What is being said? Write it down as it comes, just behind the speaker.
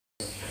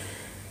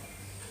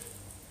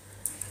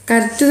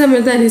Correct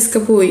സമയത്ത് അനീസ്ക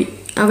പോയി.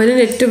 അവന്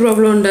നെറ്റ്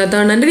പ്രോബ്ലം ഉണ്ട്,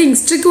 അതാണ്. എൻ്റെ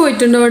ഇൻസ്റ്റക്ക്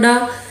പോയിട്ടുണ്ടോ എടാ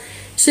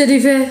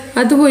ഷെരീഫേ?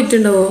 അത്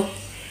പോയിട്ടുണ്ടാവോ?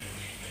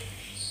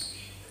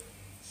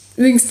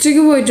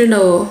 വിങ്സ്ട്രിക്ക്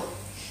പോയിട്ടുണ്ടാവോ?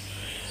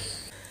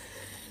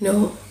 നോ,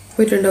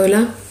 പോയിട്ടുണ്ടാവില്ല.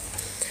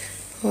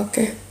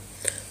 ഓക്കെ,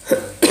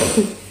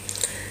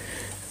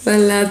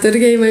 വല്ലാത്തൊരു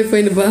ഗെയിമായി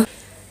പോയിപ്പാ.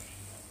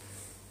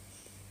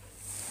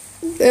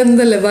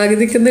 എന്തല്ലേ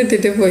പകുതിക്കുന്ന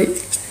ഇട്ടിട്ട് പോയി.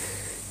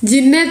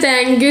 ജിന്നെ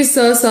താങ്ക് യു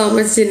സോ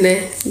മച്ച് ജിന്നെ.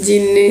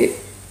 ജിന്ന്,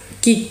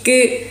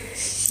 kick,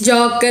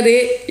 Joker,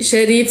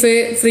 Sharif,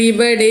 free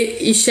bird,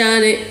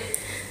 ഇഷാന്,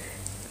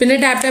 പിന്നെ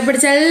ടാപ്പ് ടാപ്പ്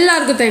പഠിച്ച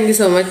എല്ലാവർക്കും thank you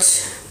so much.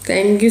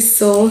 Thank you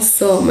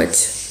so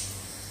much.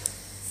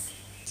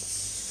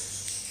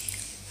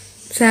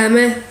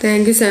 സാമേ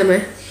thank you. സാമേ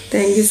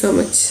thank you so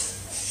much.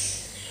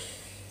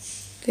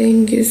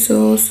 Thank you so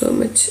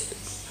much.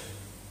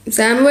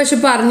 സാമ പക്ഷെ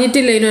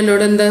പറഞ്ഞിട്ടില്ല ഇനി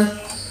എന്നോട് എന്താ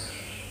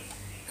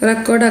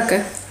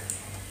റെക്കോർഡാക്കാൻ.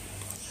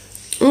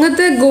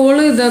 അങ്ങനത്തെ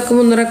ഗോള്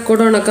ഇതാക്കുമ്പോൾ ഒന്ന്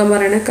റെക്കോർഡ് ഓണാക്കാൻ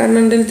പറയണേ. കാരണം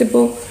എൻ്റെ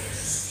അടുത്തിപ്പോൾ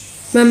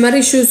മെമ്മറി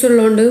ഇഷ്യൂസ്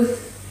ഉള്ളതുകൊണ്ട്.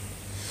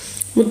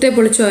 മുത്തേ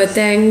പൊളിച്ചോ?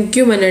 Thank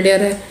you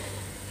മന്നടിയാറെ.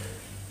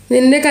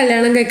 നിന്നെ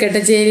കല്യാണം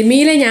കഴിക്കട്ടെ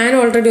ജെരിമീലെ. ഞാൻ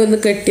ഓൾറെഡി ഒന്ന്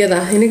കെട്ടിയതാ,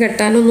 ഇനി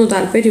കെട്ടാനൊന്നും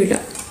താല്പര്യമില്ല.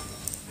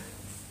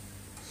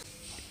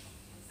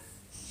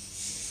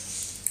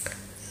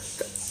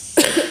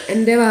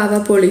 എൻ്റെ വാവ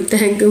പൊളി.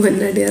 Thank you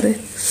മന്നടിയാറെ.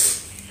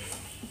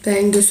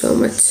 Thank you so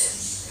much.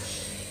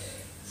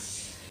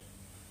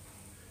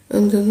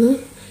 എന്തെന്ന്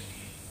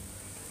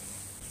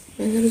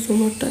ഭയങ്കര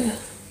സൂമോട്ടായ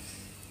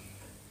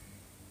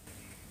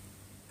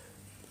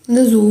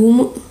എന്താ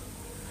സൂമ്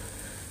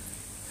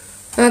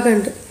ആ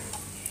കണ്ട്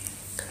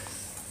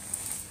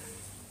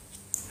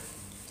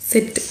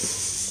set.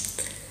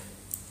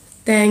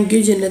 Thank you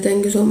Jinnah.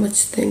 Thank you so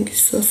much. Thank you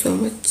so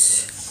much.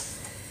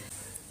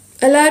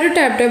 എല്ലാവരും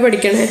ടാപ്പ് ടാപ്പ്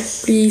പഠിക്കണേ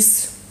പ്ലീസ്.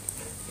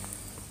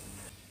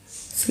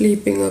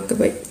 സ്ലീപ്പിംഗ്. Okay,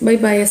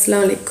 by.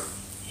 അസ്സലാമു അലൈക്കും.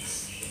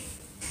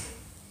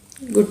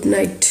 Good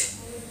night.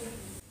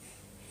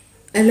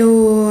 Hello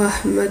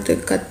Ahmed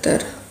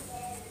Qatar.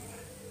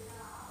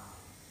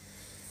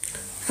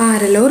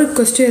 ആരെല്ലോ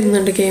request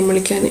വരുന്നുണ്ട് ഗെയിം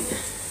കളിക്കാൻ.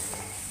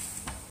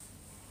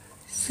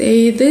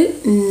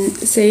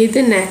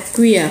 സെയ്ദ്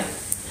നക്വിയ.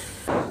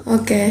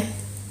 ഓക്കെ,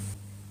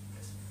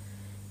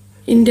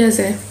 इंडिया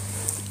से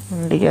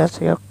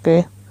ओके।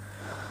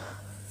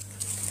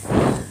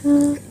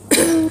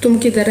 तुम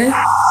किधर है?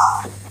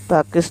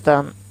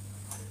 पाकिस्तान।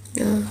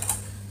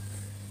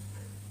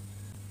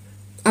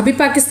 अभी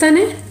पाकिस्तान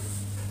है?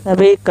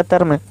 अभी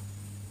कतर में।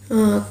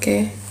 ओके।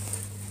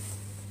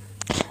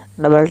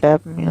 डबल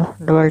टैप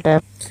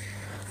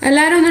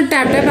എല്ലാവരും ഒന്ന്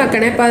ടാപ്പ് ടാപ്പ്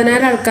ആക്കണേ.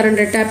 14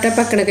 ആൾക്കാരുണ്ട്. Tap tap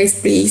ആക്കണേ guys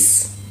please.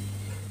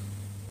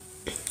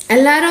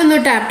 എല്ലാവരും ഒന്ന്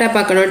ടാപ്പ് ടാപ്പ്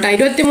ആക്കണം കേട്ടോ.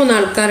 23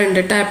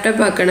 ആൾക്കാരുണ്ട്. Tap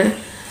tap ആക്കണേ.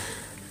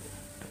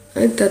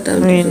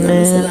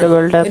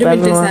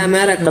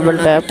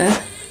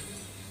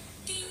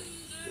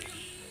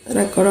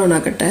 Record on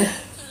ആക്കട്ടെ.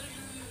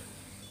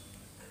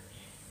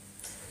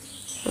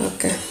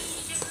 Okay,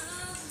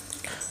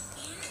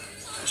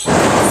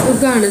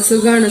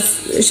 സുഖാണ്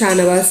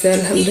ഷാനവാസ്.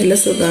 അൽഹംദുലില്ലാ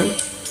സുഖാണ്.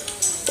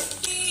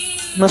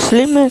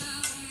 मुस्लिम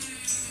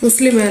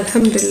है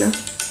अल्हम्दुलिल्लाह.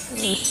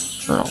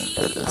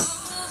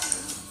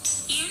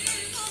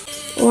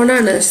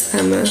 ഓണാണ്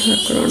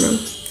ഓണാണ്.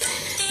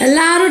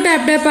 എല്ലാവരും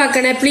ടാപ്പ് ടാപ്പ്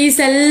ആക്കണേ പ്ലീസ്.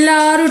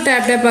 എല്ലാവരും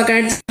ടാപ്പ് ടാപ്പ്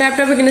ആക്കണേ. ടാപ്പ്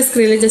ടാപ്പ് ഇങ്ങനെ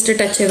സ്ക്രീനിൽ ജസ്റ്റ്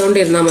ടച്ച്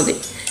ചെയ്തുകൊണ്ടിരുന്നാൽ മതി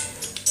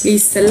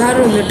പ്ലീസ്.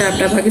 എല്ലാവരും ഒന്ന് ടാപ്പ്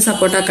ടാപ്പ് ആക്കി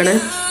സപ്പോർട്ട് ആക്കണേ.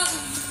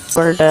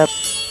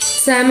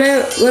 സാമെ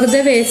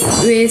വെറുതെ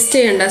വേസ്റ്റ്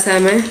ചെയ്യണ്ട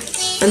സാമെ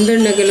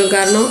എന്തുണ്ടെങ്കിലും.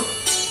 കാരണം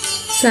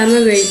സാമെ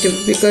വെയിറ്റും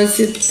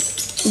ബിക്കോസ്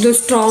ഇത്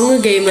സ്ട്രോങ്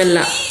ഗെയിമല്ല.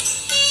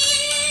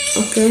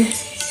 Okay,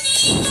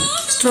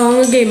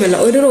 strong ഗെയിമല്ല.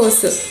 ഒരു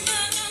റോസ്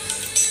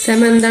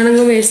സാമ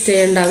എന്താണെങ്കിലും വേസ്റ്റ്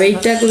ചെയ്യണ്ട.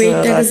 വെയിറ്റ് ആക്ക്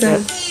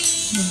സാം.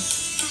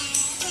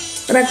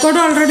 റെക്കോർഡ്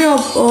ഓൾറെഡി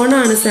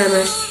ഓണാണ്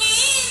സാമേ.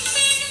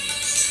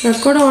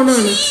 റെക്കോർഡ്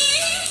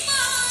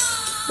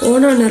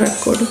ഓണാണ്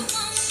റെക്കോർഡ്.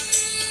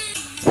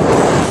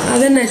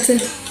 അതന്നെ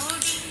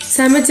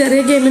സാമ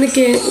ചെറിയ ഗെയിമിന്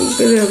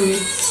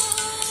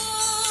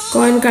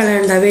കോയിൻ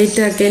കളയണ്ട.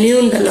 വെയിറ്റ് ആക്കി ഇനിയും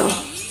ഉണ്ടല്ലോ.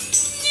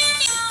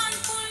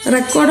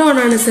 റെക്കോർഡ്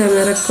ഓണാണ് സാമ.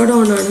 റെക്കോർഡ്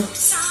ഓണാണ്.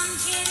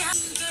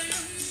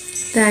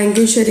 Thank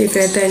you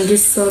ഷെരീഫെ. Thank you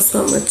so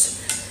much.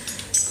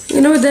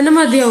 ഇങ്ങനെ ഇതന്നെ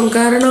മതിയാവും.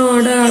 കാരണം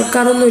അവിടെ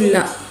ആൾക്കാരൊന്നുമില്ല.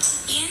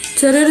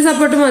 ചെറിയൊരു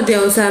സപ്പോർട്ട്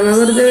മതിയാവും സാമ.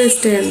 വെറുതെ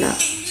വേസ്റ്റ് ചെയ്യണ്ട.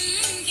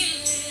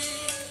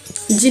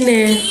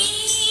 ജിനെ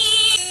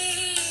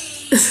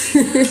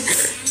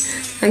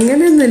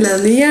അങ്ങനെയൊന്നുമില്ല.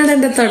 നീയാണ്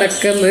എൻ്റെ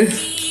തുടക്കം.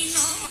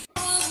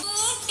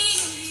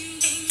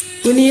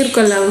 മുനീർ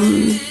കൊല്ലം.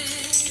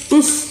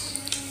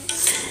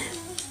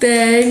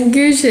 Thank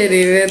you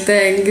ഷെരീഫെ.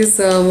 Thank you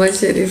so much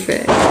ഷെരീഫെ.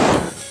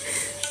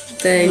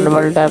 Thank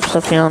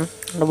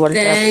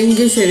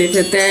you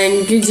ഷെരീഫെ.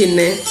 Thank you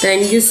ജിന്നെ.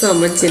 Thank you so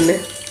much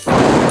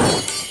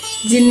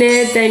ജിന്നെ.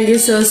 Thank you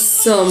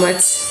so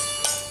much.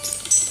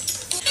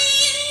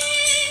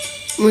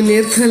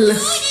 Muneer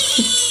കൊല്ലം.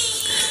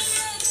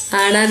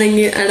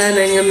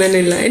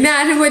 അടാനെങ്ങന്നില്ല. ഇനി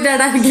ആരും പോയിട്ട്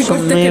അടാനെങ്കിൽ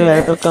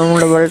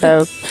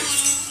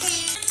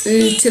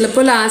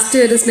ചിലപ്പോൾ ലാസ്റ്റ്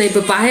വരെ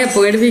സ്നൈപ്പ് പായ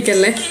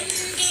പോയിടിപ്പിക്കല്ലേ.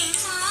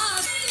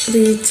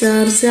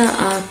 റീചാർജ്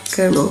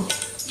ആക്കണോ?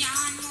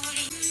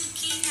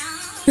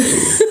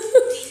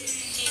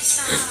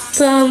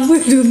 പാമ്പ്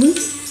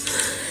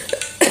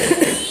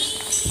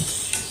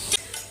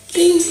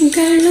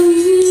തിങ്കളും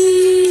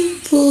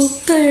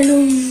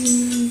പൂക്കളും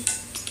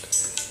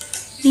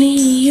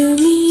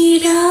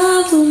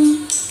നീയുമീരാവും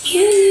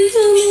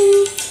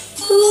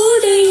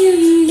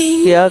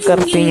क्या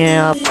करती हैं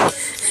आप?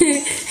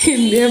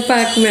 ഇന്ത്യ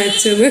പാക്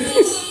മാച്ച്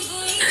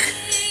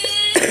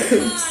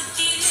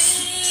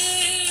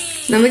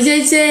നമ്മ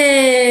ജയിച്ചേ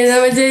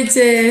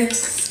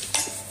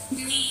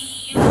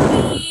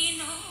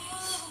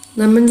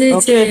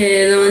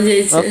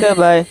okay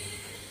bye.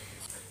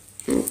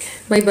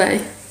 By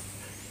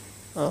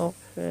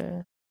okay.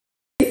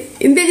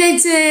 India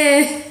ജയിച്ചേ.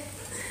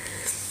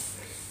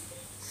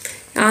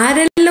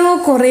 ആരെല്ലോ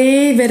കൊറേ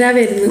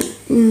വരുന്നു.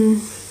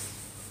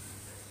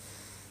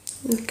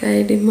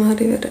 ഐഡി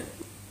മാറി വരാം.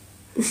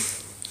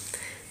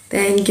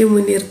 Thank you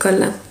Muneer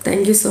Kollam,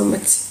 thank you so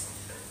much.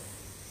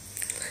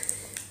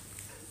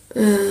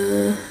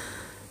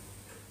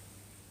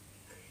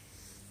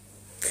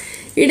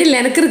 ഇടില്ല,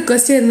 എനിക്ക്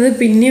റിക്വസ്റ്റ് ചെയ്യുന്നത്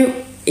പിന്നെയും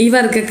ഈ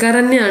വർഗക്കാർ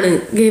തന്നെയാണ്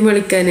ഗെയിം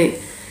കളിക്കാൻ.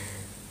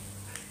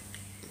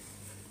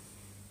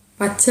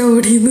 പച്ച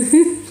ഓടിയെന്ന്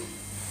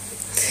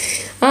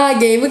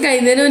ഗെയിം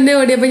കഴിയുന്നതിന് മുന്നേ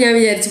ഓടിയപ്പോൾ ഞാൻ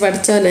വിചാരിച്ചു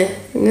പഠിച്ചോനെ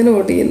അങ്ങനെ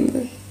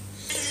ഓടിയെന്ന്.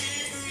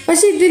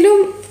 പക്ഷെ ഇതിലും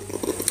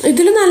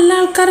നല്ല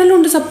ആൾക്കാരെല്ലാം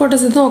ഉണ്ട്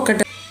സപ്പോർട്ടേഴ്സ്. ഇത്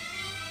നോക്കട്ടെ,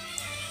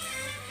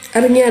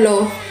 ഇറങ്ങിയാലോ.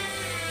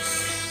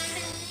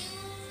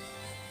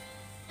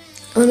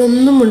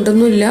 അവനൊന്നും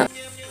ഉണ്ടൊന്നുമില്ല.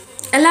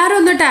 എല്ലാവരും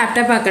ഒന്ന്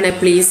ടാപ്പ് ആക്കണേ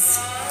പ്ലീസ്,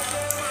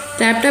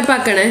 ടാപ്പ്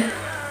ആക്കണേ.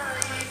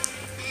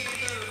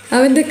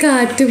 അവൻ്റെ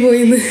കാറ്റ്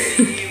പോയിന്ന്.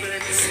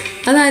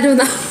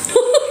 അതാരും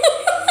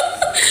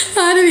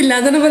ആരുമില്ല,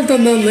 അതിനെ പോലെ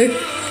തോന്നുന്നു.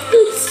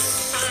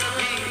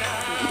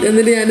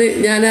 എന്നിട്ട്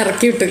ഞാൻ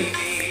ഇറക്കിയിട്ട്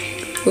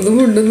ഒന്നും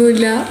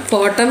ഉണ്ടൊന്നുമില്ല.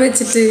 ഫോട്ടോ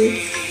വെച്ചിട്ട്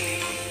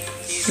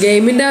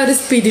ഗെയിമിൻ്റെ ആ ഒരു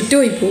സ്പിരിറ്റ്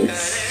പോയിപ്പോവും.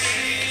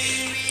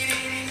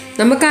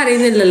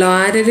 നമുക്കറിയുന്നില്ലല്ലോ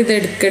ആരും ഇത്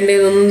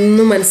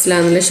എടുക്കേണ്ടതൊന്നും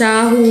മനസ്സിലാവുന്നില്ല.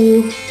 ഷാഹു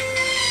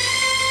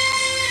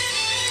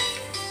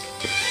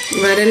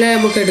ആരെല്ലാം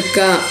നമുക്ക്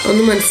എടുക്കുക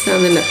ഒന്നും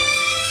മനസ്സിലാവുന്നില്ല.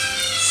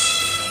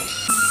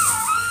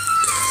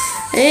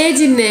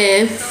 ജിന്നെ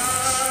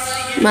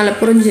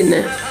മലപ്പുറം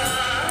ജിന്നെ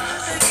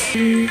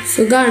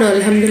സുഖാണോ?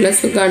 അൽഹംദുലില്ലാ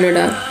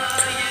സുഖാണിടാ.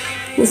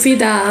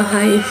 Mufeeda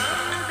hi.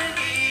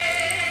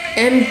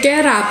 MK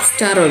rap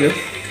star ഒരു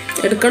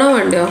എടുക്കണോ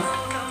വേണ്ടയോ?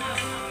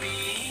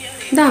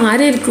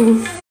 ഇതാരായിരിക്കും?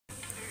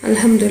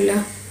 അൽഹംദുലില്ലാ.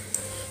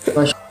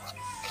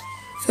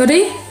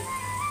 Sorry,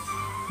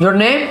 your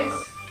name?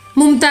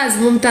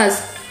 Mumtaz.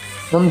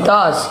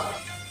 Mumtaz.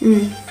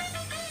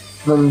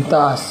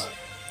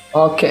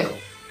 Okay.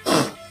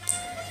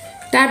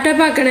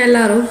 Tap ആക്കണേ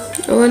എല്ലാവരും.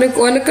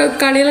 ഓനക്ക്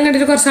കളിയെല്ലാം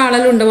കണ്ടിട്ട് കുറച്ച്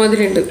ആളെല്ലാം ഉണ്ട്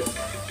മാതിരി ഉണ്ട്.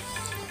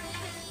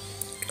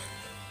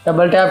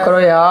 Double tap करो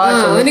यार.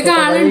 ഓനക്ക്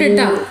ആളുണ്ട്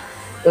കേട്ടാ,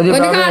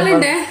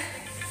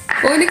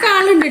 ഓനക്ക്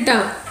ആളുണ്ട് കേട്ടാ.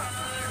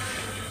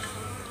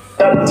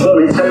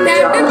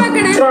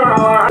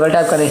 Double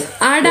tap करें.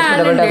 ആടെ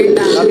ആളുണ്ട്.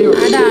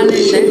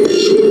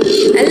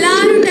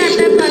 എല്ലാരും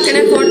ടാപ്പ്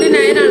ആക്കണേ.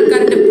 49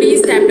 ആൾക്കാരുണ്ട്.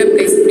 Please tap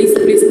guys, please.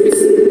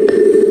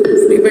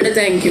 ഇവിടെ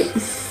താങ്ക് യു.